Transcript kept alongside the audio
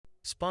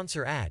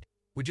Sponsor ad.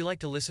 Would you like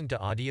to listen to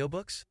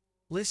audiobooks?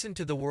 Listen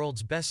to the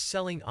world's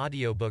best-selling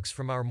audiobooks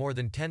from our more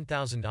than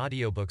 10,000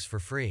 audiobooks for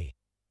free.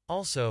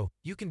 Also,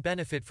 you can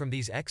benefit from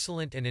these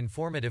excellent and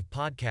informative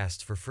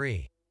podcasts for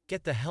free.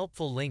 Get the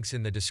helpful links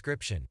in the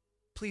description.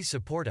 Please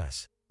support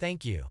us.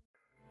 Thank you.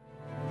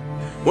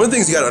 One of the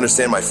things you got to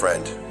understand, my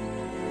friend,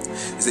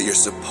 is that you're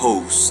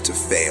supposed to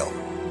fail.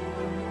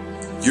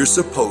 You're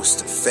supposed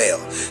to fail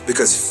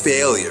because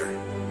failure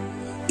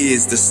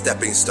is the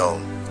stepping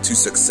stone to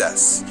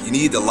success. You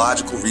need the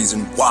logical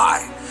reason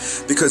why.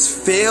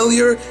 Because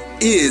failure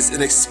is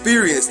an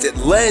experience that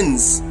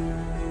lends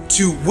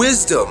to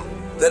wisdom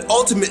that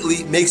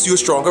ultimately makes you a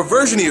stronger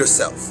version of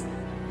yourself.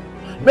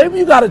 Maybe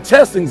you got a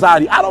test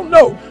anxiety. I don't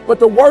know. But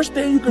the worst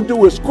thing you can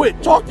do is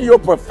quit. Talk to your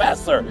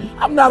professor.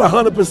 I'm not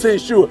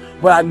 100% sure,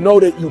 but I know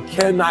that you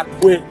cannot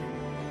quit.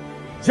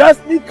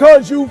 Just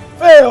because you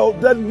failed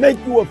doesn't make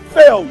you a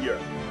failure.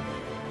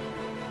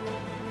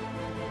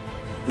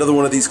 Another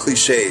one of these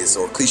cliches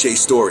or cliche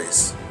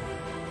stories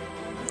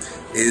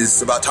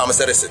is about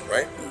Thomas Edison,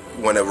 right?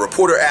 When a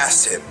reporter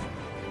asked him,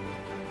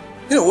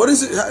 what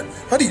is it?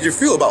 How did you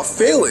feel about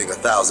failing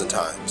 1,000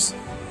 times?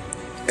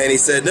 And he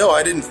said, no,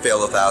 I didn't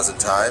fail 1,000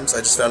 times. I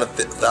just found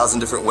 1,000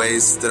 different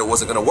ways that it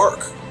wasn't going to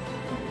work.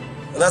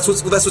 And that's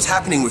what's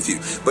happening with you.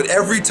 But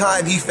every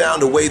time he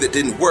found a way that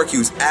didn't work, he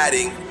was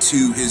adding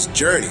to his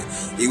journey.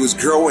 He was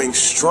growing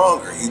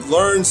stronger. He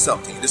learned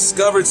something. He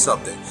discovered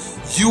something.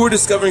 You are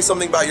discovering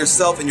something about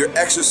yourself, and you're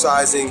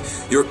exercising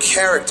your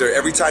character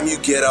every time you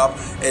get up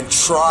and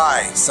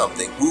try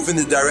something, move in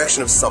the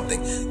direction of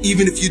something,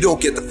 even if you don't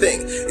get the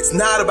thing. It's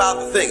not about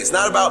the thing. It's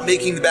not about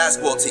making the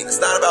basketball team. It's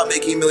not about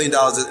making $1 million,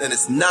 and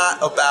it's not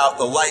about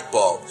the light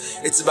bulb.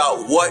 It's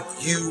about what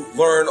you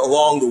learn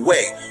along the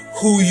way,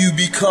 who you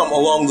become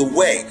along the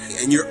way,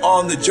 and you're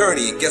on the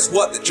journey. And guess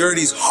what? The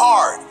journey's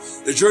hard.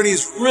 The journey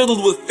is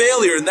riddled with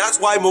failure, and that's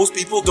why most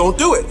people don't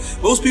do it.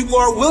 Most people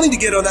aren't willing to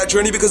get on that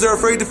journey because they're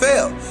afraid to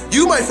fail.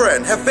 You, my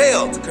friend, have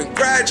failed.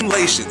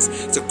 Congratulations.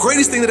 It's the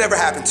greatest thing that ever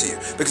happened to you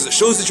because it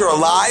shows that you're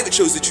alive, it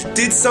shows that you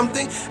did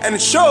something, and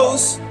it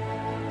shows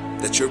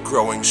that you're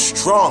growing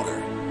stronger.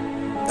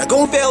 Now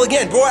go and fail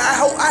again, bro.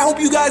 I hope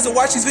you guys that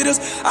watch these videos,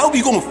 I hope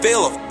you're going to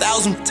fail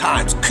 1,000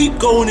 times. Keep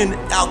going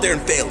out there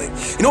and failing.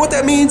 You know what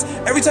that means?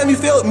 Every time you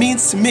fail, it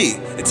means to me.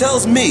 It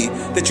tells me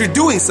that you're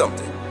doing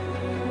something.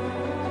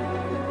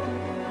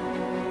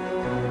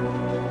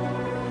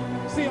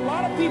 See, a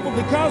lot of people,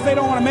 because they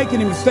don't want to make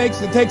any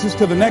mistakes, it takes us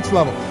to the next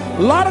level.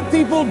 A lot of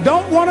people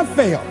don't want to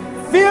fail.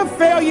 Fear of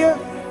failure,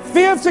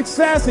 fear of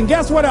success, and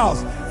guess what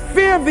else?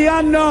 Fear of the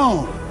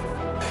unknown.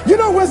 You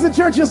know what Winston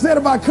Churchill said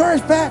about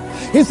courage, Pat?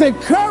 He said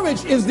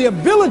courage is the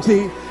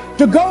ability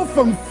to go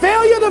from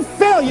failure to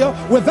failure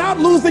without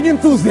losing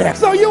enthusiasm.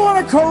 So you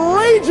want to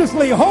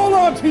courageously hold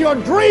on to your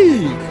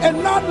dream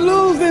and not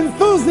lose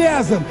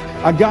enthusiasm.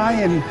 A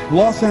guy in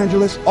Los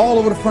Angeles, all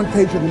over the front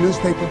page of the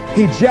newspaper,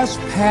 he just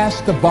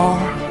passed the bar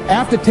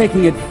after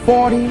taking it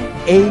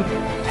 48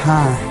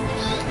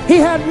 times. He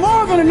had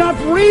more than enough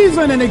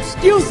reason and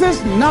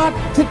excuses not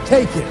to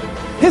take it.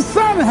 His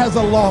son has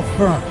a law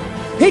firm.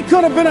 He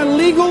could have been a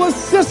legal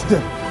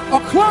assistant,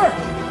 a clerk,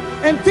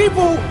 and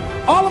people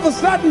all of a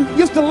sudden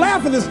used to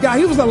laugh at this guy.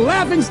 He was a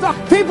laughing stock.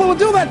 People would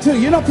do that too.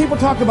 You know, people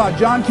talk about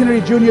John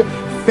Kennedy Jr.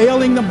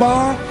 failing the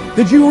bar.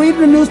 Did you read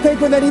in the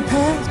newspaper that he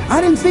passed? I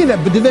didn't see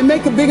that, but did they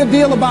make a bigger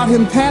deal about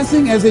him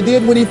passing as they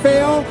did when he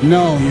failed?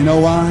 No, you know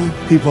why?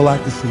 People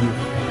like to see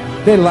it.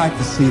 They like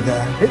to see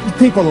that.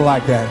 People are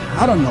like that.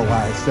 I don't know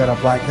why it's set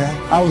up like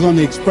that. I was on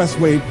the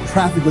expressway,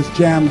 traffic was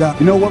jammed up.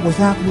 You know what was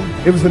happening?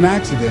 It was an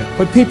accident.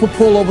 But people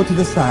pull over to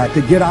the side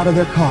to get out of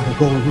their car to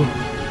go and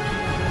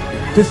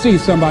look, to see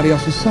somebody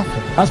else's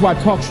suffering. That's why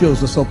talk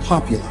shows are so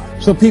popular.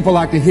 So people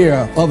like to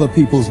hear other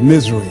people's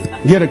misery,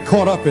 get it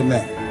caught up in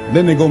that.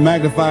 Then they go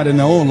magnify it in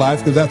their own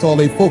lives because that's all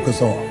they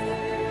focus on.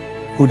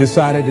 Who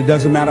decided it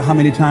doesn't matter how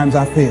many times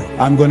I fail.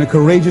 I'm going to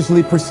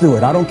courageously pursue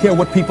it. I don't care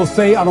what people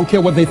say. I don't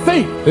care what they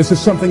think. This is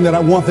something that I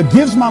want that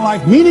gives my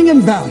life meaning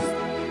and value.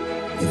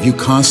 If you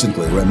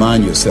constantly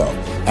remind yourself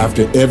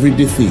after every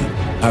defeat,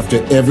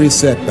 after every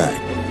setback,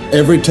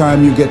 every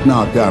time you get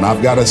knocked down,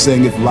 I've got a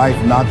saying, if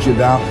life knocks you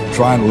down,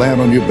 try and land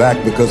on your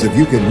back, because if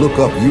you can look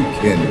up, you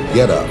can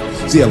get up.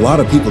 See, a lot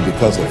of people,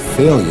 because of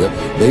failure,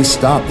 they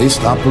stop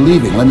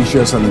believing. Let me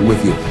share something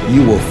with you.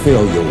 You will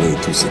fail your way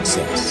to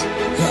success.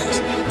 Yes.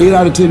 8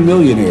 out of 10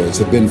 millionaires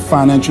have been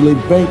financially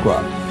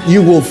bankrupt.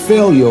 You will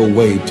fail your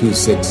way to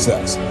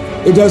success.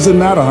 It doesn't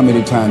matter how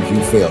many times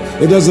you fail.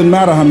 It doesn't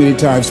matter how many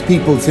times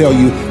people tell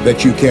you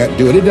that you can't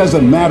do it. It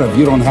doesn't matter if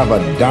you don't have a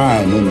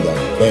dime in the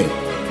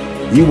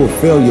bank. You will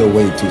fail your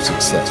way to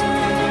success.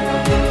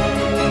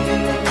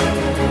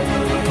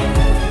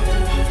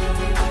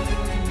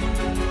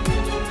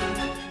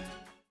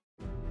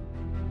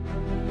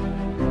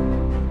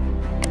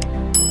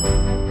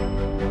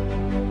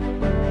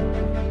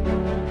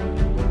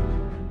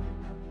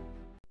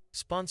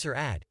 Sponsor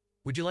ad.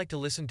 Would you like to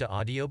listen to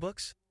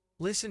audiobooks?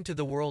 Listen to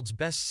the world's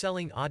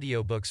best-selling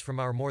audiobooks from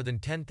our more than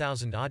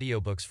 10,000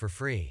 audiobooks for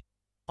free.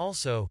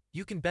 Also,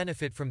 you can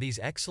benefit from these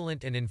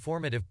excellent and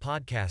informative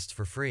podcasts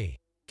for free.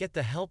 Get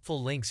the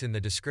helpful links in the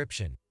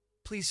description.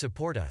 Please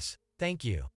support us. Thank you.